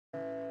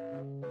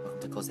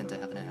The call center,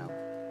 how can I help?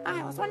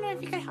 I was wondering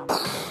if you could help.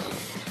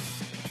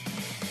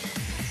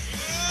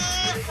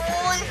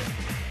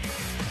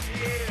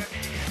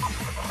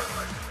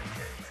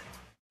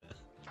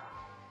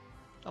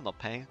 I'm not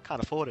paying.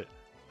 Can't afford it.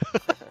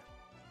 Alright.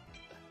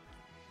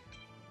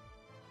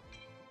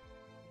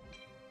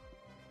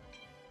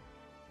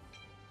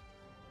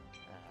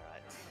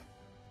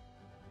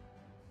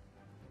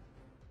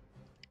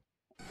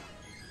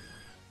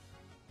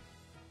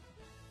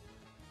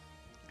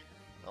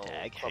 Oh,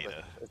 Tag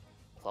hater.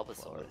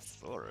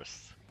 Clobosaurus.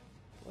 Clobosaurus.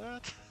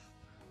 What?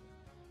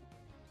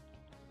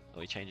 Are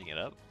we changing it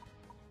up?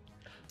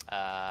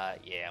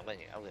 Yeah, I'm gonna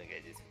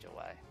go this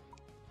away.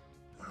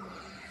 I'm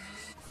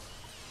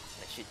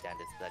gonna shoot down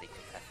this bloody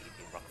Kentucky if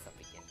he rocks up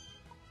again.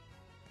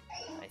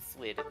 I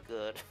swear to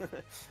God.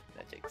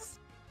 No jokes.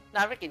 No,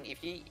 I reckon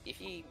if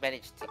you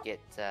manage to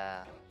get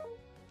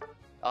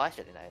oh,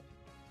 actually no.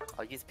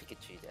 I'll use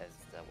Pikachu as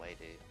the way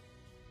to.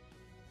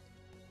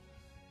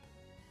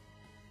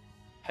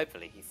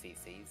 Hopefully he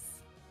CCs.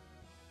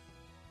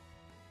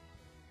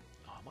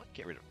 Oh, I might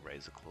get rid of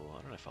Razor Claw.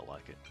 I don't know if I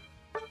like it.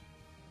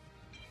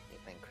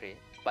 Then crit.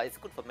 But it's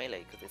good for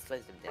melee because it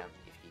slows them down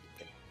if you hit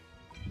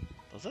them.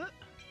 Does it?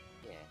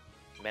 Yeah.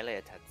 Melee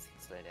attacks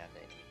slow down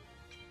the enemy.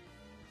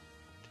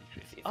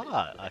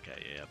 Ah,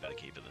 okay, yeah, I better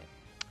keep it then.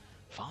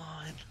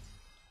 Fine.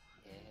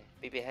 Yeah.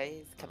 BB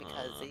Hayes,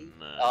 Kamikaze. Oh,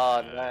 no.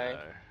 Oh no.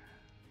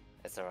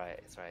 It's alright,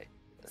 it's alright.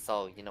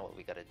 So, you know what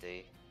we gotta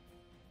do?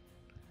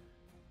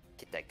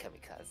 Get that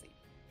Kamikaze.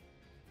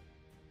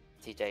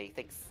 TJ,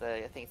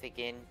 thanks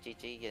again,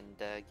 GG, and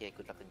yeah,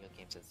 good luck on your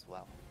games as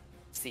well.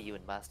 See you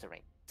in Master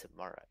Rank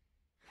tomorrow.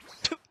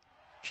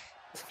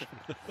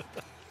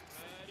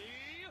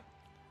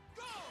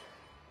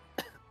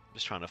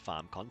 Just trying to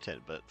farm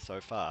content, but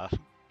so far,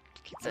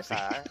 keep So missing.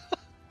 far,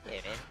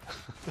 yeah, man.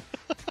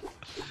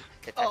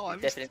 Oh, I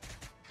missed it.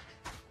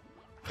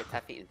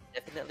 Katafi is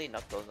definitely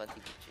not going on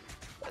Pikachu.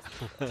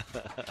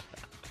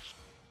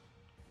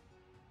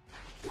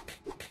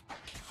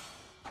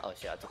 Oh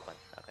shit, I took one.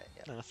 Okay,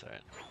 yeah. No, that's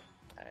alright.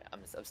 Alright,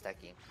 I'm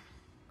stacking.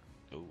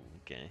 Oh,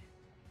 okay.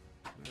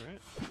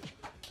 Alright.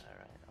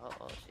 Alright,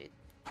 oh shit.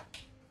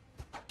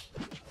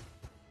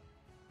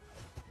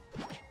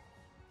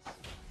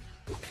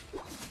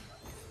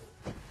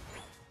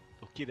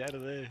 Oh, get out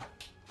of there.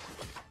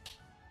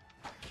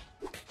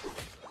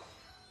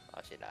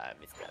 Oh shit, I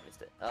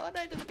missed it. Oh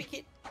no, there's a big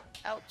hit!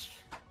 Ouch!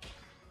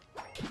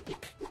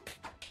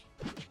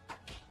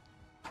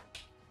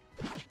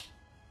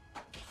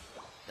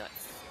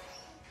 Nice.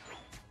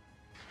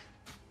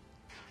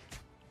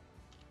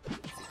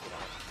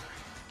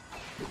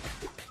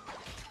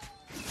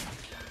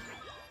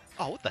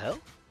 Oh, what the hell?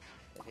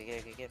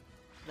 Okay.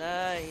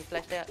 No, he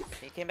flashed out.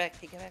 He came back.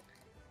 I'll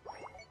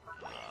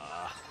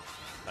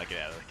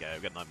get out of the game.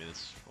 I've got 9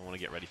 minutes. I want to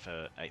get ready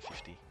for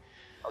 8:50.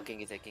 Oh, King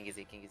is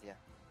here.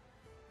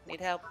 Need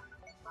help.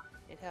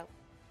 Don't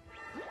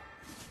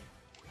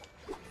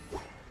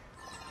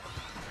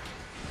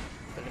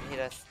let him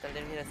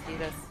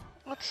hit us.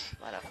 What?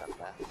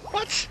 Motherfucker.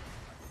 What?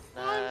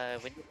 No,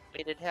 we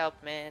needed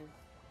help, man.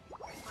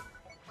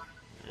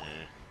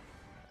 Yeah.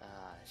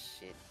 Ah,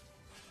 shit.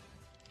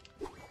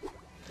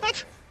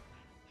 What?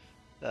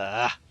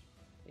 Ah.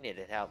 We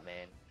needed help,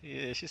 man.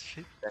 Yeah, she's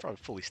probably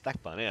fully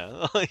stacked by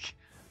now. Like.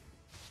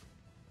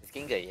 It's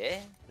Ginga,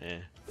 yeah?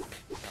 Yeah.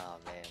 Oh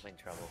man, we're in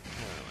trouble.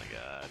 Oh my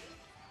god.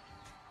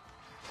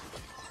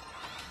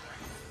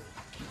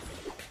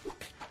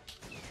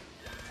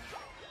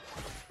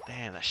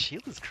 Damn, that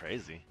shield is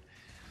crazy.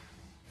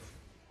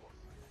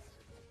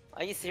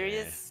 Are you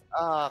serious?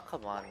 Oh,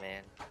 come on,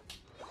 man.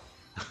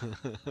 Oh,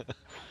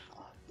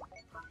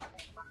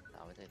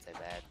 we're doing so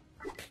bad.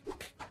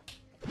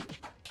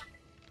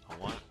 I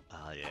want.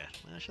 Ah, yeah.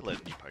 I should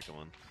let a new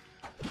Pokemon.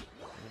 I'm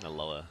in a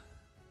low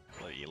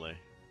elo.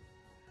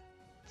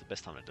 It's the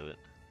best time to do it.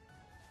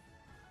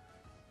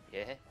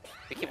 Yeah?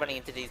 We keep running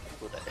into these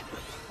people though.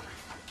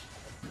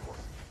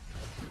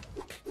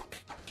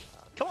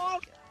 Come on!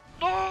 God.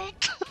 No!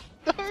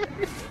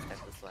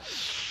 That's this one.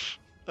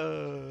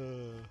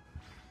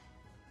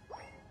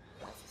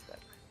 That's just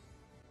that.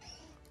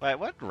 Wait,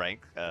 what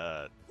rank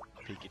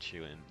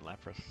Pikachu and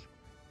Lapras?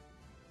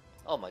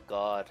 Oh my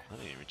god. I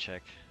didn't even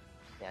check.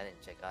 Yeah, I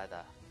didn't check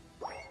either.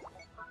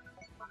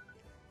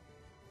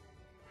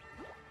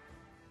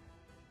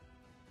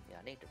 Yeah,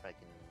 I need to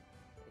fucking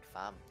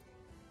farm.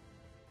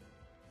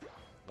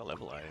 What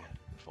level are you?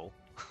 Full?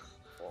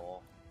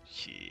 4,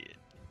 Shit.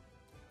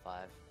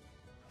 5.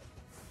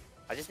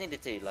 I just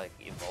needed to like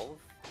evolve.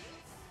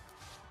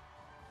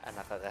 And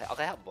like I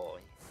can help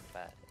boy,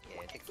 but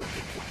yeah, it takes a bit.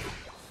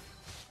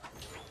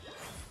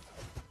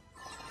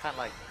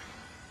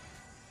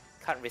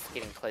 Can't risk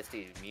getting close to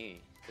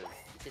Mew because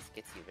it just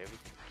gets you with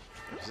everything.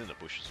 He's in the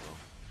bush as well.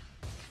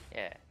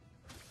 Yeah.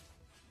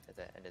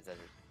 And there's a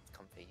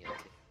comfy here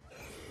too.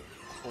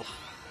 Oh.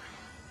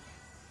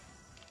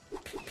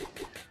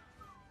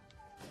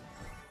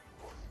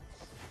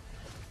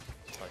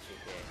 Oh shit,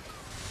 yeah.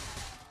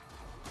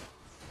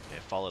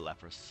 Yeah, follow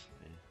Lapras.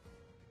 Yeah.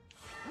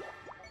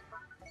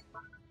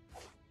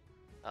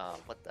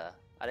 What the?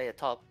 Are they the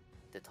top?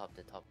 The top.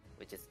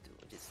 We just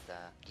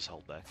Just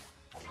hold back.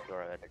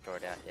 draw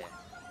it out. Yeah.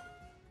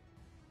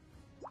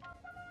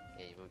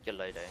 Yeah, we'll get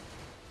low though.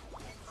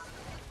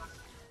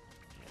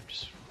 Yeah,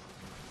 just.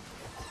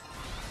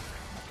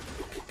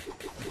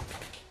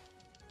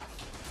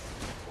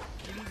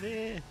 Get in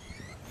there.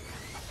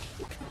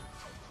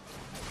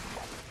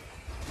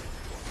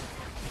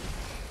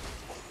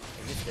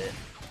 We missed it.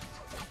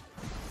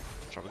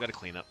 Sorry, we gotta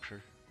clean up,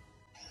 true.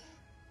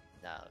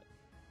 No,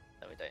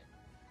 we don't.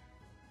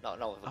 No,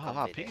 we'll Oh,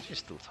 wow, compete it. Pikachu's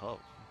still top.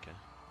 Okay.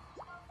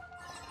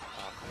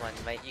 Oh, come on,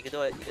 mate. You can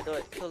do it.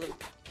 Kill them.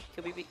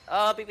 Kill BB.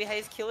 Oh, BB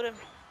Hayes killed him.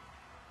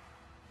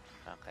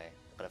 Okay,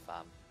 gotta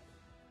farm.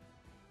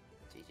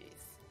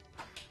 GG's.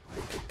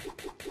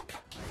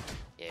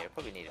 Yeah, we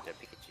probably needed a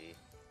Pikachu.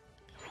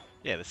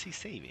 Yeah, the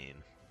CC,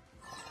 man.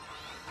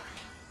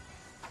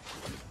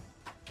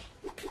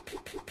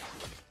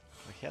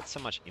 Like, he had so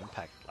much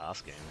impact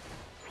last game.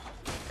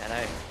 I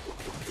know.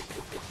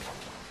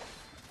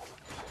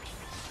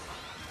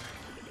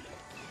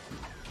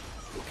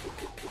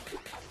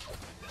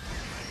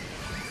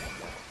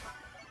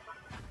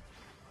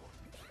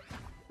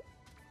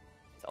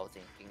 It's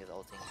ulting. King is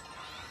ulting.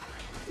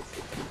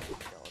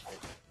 Yeah, ulted.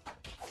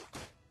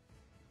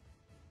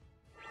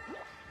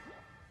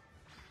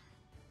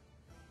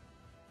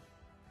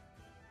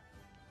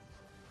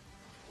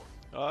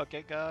 Oh,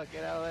 get out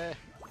of there.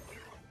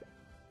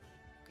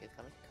 He's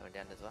coming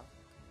down as well.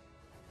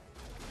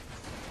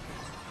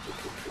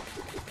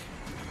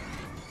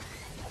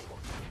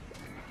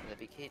 Another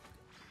big hit.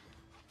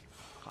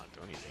 Can't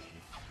do anything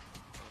here.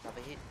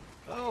 Another hit.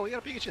 Oh, we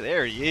got a Pikachu.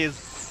 There he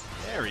is.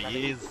 There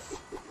he is.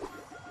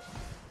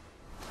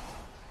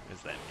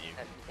 Where's that Mew?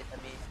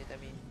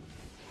 Hit me.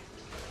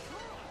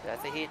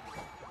 That's a hit.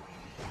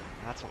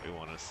 That's what we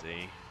want to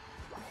see.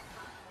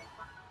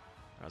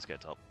 Let's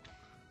get top.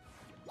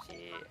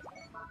 Shit.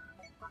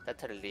 That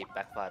totally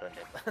backfired on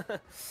them.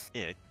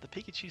 Yeah, the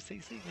Pikachu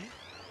CC, man.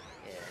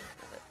 Yeah.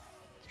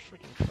 It's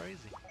freaking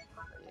crazy. Yeah.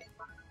 Wait,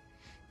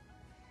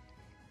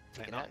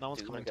 Check it no, out. no one's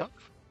Do you coming wanna top?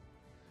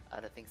 I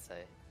don't think so.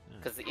 Yeah.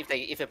 Because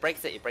if it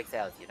breaks it breaks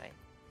ours, you know.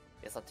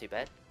 It's not too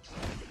bad.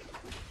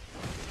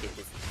 Get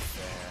this.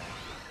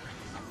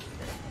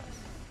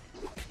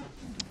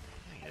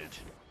 Dang it.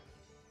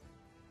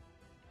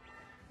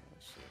 Oh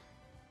shit.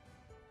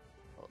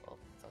 Oh,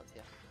 someone's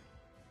here.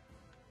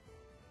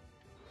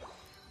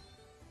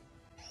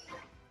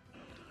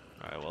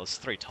 Alright, well, it's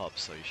 3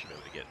 tops, so you should be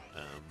able to get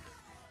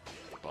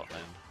bot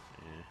lane.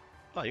 Yeah.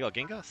 Oh, you got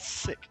Gengar?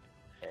 Sick.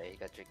 Yeah, he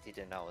got tricked. He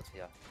didn't know I was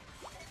here.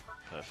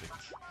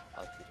 Perfect. I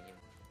was shooting him.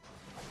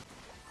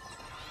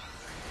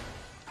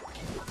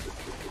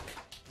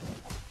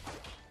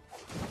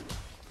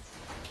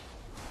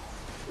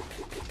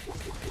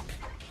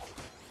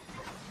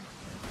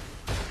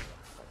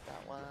 Got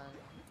that one.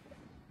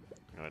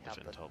 I'm gonna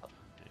defend Help top. them.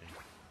 Yeah.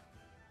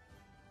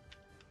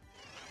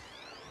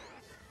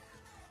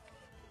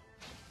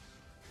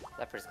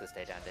 Leopard's gonna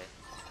stay down there.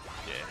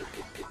 Yeah.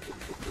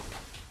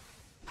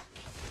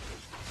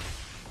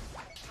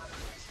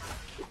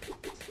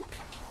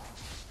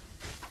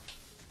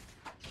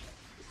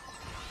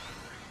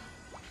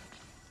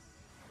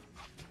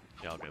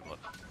 Yeah, I'll go bot.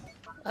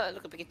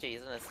 Look at Pikachu,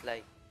 he's on a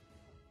sleigh.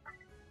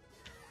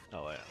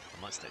 Oh, yeah.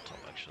 I might stay top,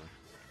 actually.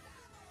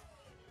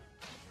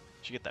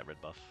 Should get that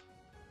red buff.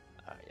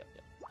 Yep.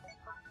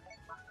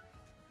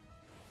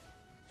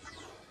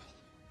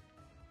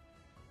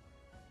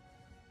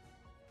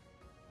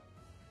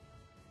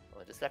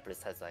 Oh, this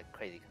Leopardus has like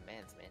crazy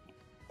commands, man.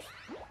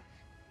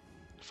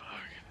 Fuck.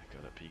 I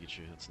got that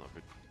Pikachu. That's not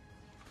good.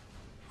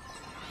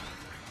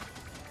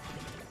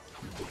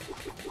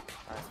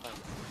 Nice one.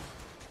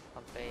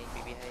 Pumping,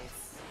 BB Hayes.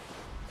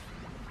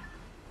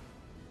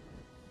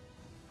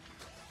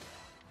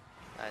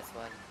 Nice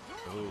one.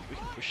 Oh, we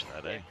can push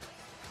that, eh?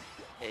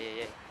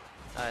 Yeah.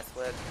 Nice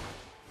work.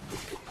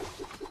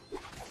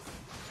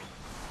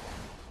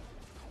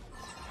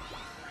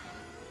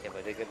 Yeah,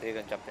 but they're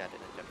gonna jump down,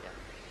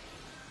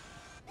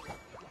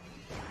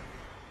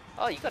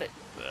 Oh, you got it.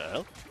 The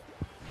hell?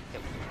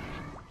 Yep.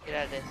 Get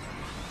out of there.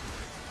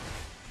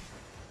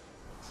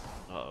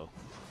 Uh-oh.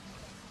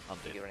 I'm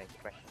dead.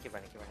 Keep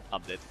running.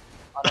 I'm dead.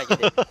 Oh no, you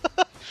did.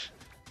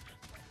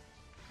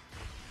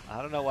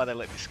 I don't know why they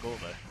let me score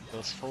though. It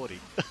was 40.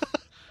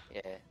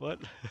 Yeah. What?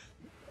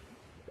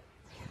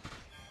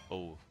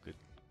 Oh, good.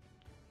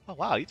 Oh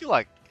wow, you do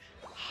like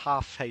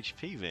half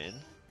HP, man.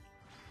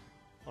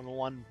 On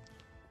one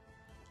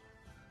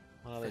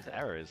of those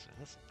arrows.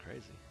 That's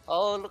crazy.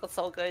 Oh, look at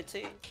Soul go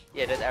too.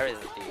 Yeah, those arrows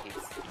do hits.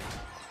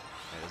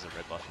 Yeah, there's a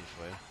red buffy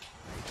for you.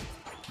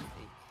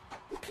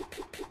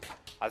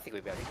 I think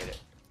we'll be able to get it.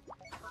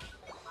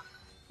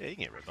 Yeah, you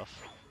can get red buff.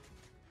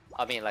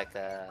 I mean, like,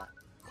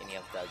 any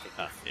of the objectives.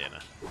 Ah, yeah, no.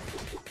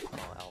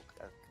 Oh,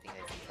 I think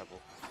they're in trouble.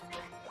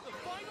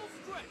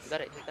 You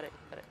got it.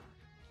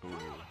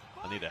 Ooh,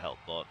 I need a help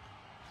bot.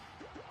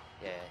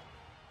 Yeah.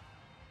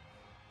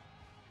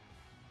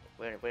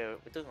 We're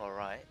doing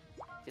alright.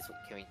 Just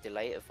can we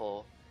delay it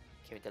for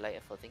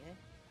thingy?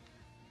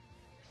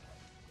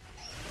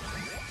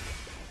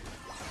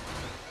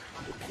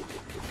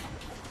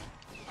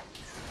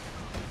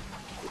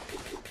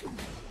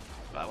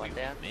 one We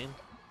down. win.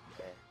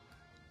 Yeah.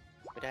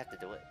 We don't have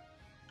to do it.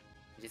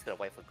 We just gotta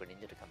wait for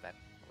TqTninja to come back.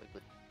 We're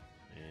good.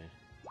 Yeah.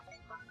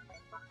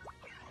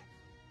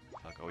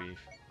 Fuck, are we...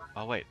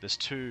 Oh wait, there's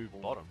two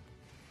bottom.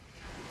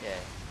 Yeah.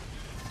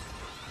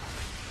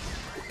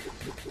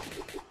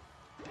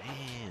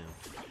 Damn.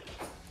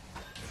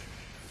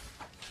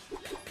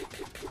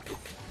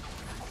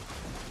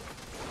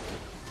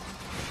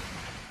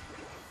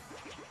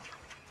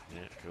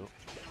 Yeah, cool.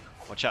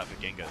 Watch out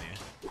for Gengar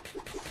here.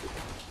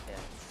 Yeah.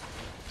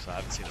 So I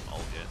haven't seen him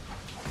ult yet.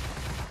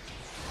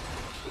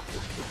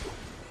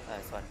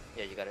 Nice one.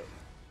 Yeah, you got it.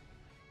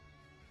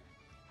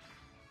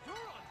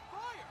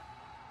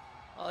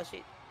 Oh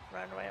shit.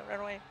 Run away, run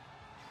away.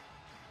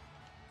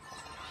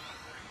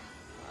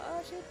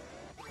 Oh shit.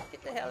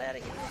 Get the hell out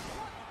of here.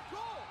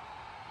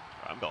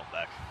 Right, I'm going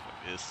back.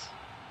 Fuck this.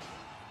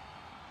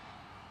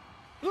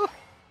 Woo!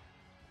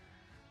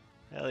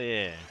 Hell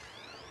yeah.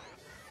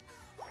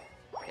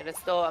 Get a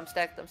store. I'm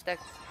stacked. I'm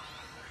stacked.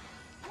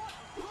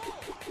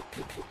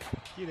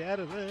 Get out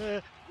of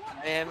there.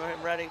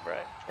 I'm running, bro.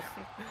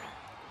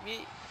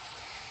 Me.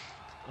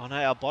 Oh no,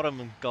 our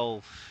bottom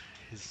goal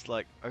is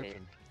like open.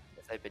 Yeah,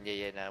 it's open. Yeah,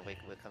 yeah. No,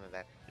 we're coming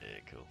back. Yeah,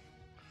 cool.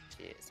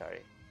 Shit.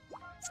 Sorry.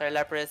 Sorry,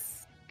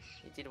 Lapras.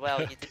 You did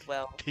well. You did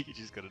well. I think you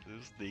just gotta do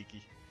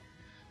sneaky.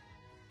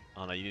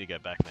 Oh no, you need to go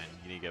back, man.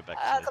 You need to go back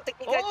Ah, to... got the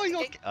kick, Oh, got the you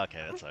kick. got...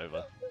 Okay, that's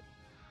over.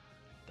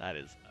 That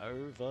is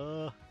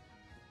over.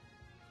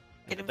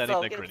 Get him Don't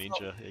slow, even know get him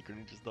slow. TqTninja. Yeah,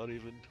 TqTninja's not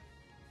even...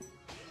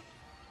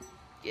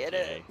 Get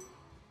it.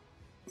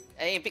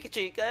 Hey,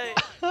 Pikachu, go.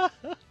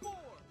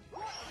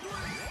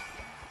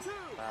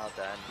 Well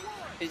done.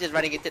 He's just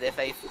running into their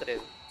face too.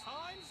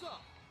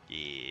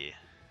 Yeah.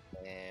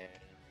 Man,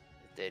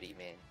 dirty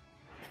man.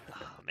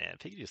 Oh man,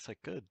 Pikachu's so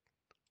good.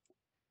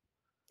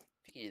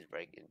 Pikachu's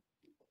breaking.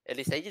 At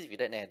least ages if you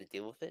don't know how to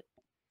deal with it.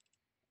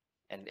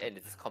 And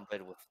it's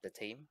comboed with the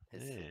team.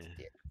 It's, Yeah.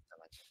 yeah, so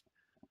much.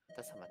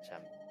 That's how much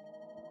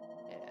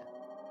yeah.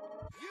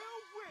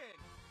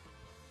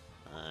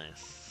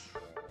 Nice.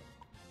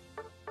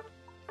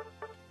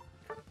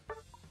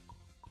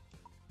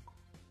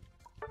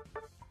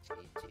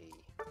 GG.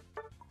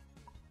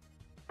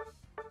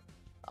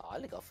 Oh, I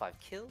only got 5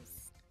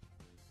 kills.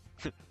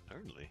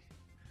 Only.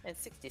 And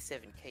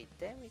 67k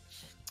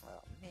damage.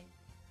 Oh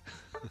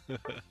man.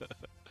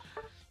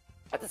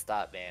 At the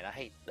start, man, I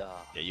hate Yeah,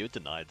 you were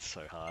denied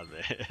so hard,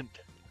 man.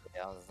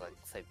 yeah, I was like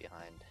so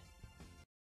behind.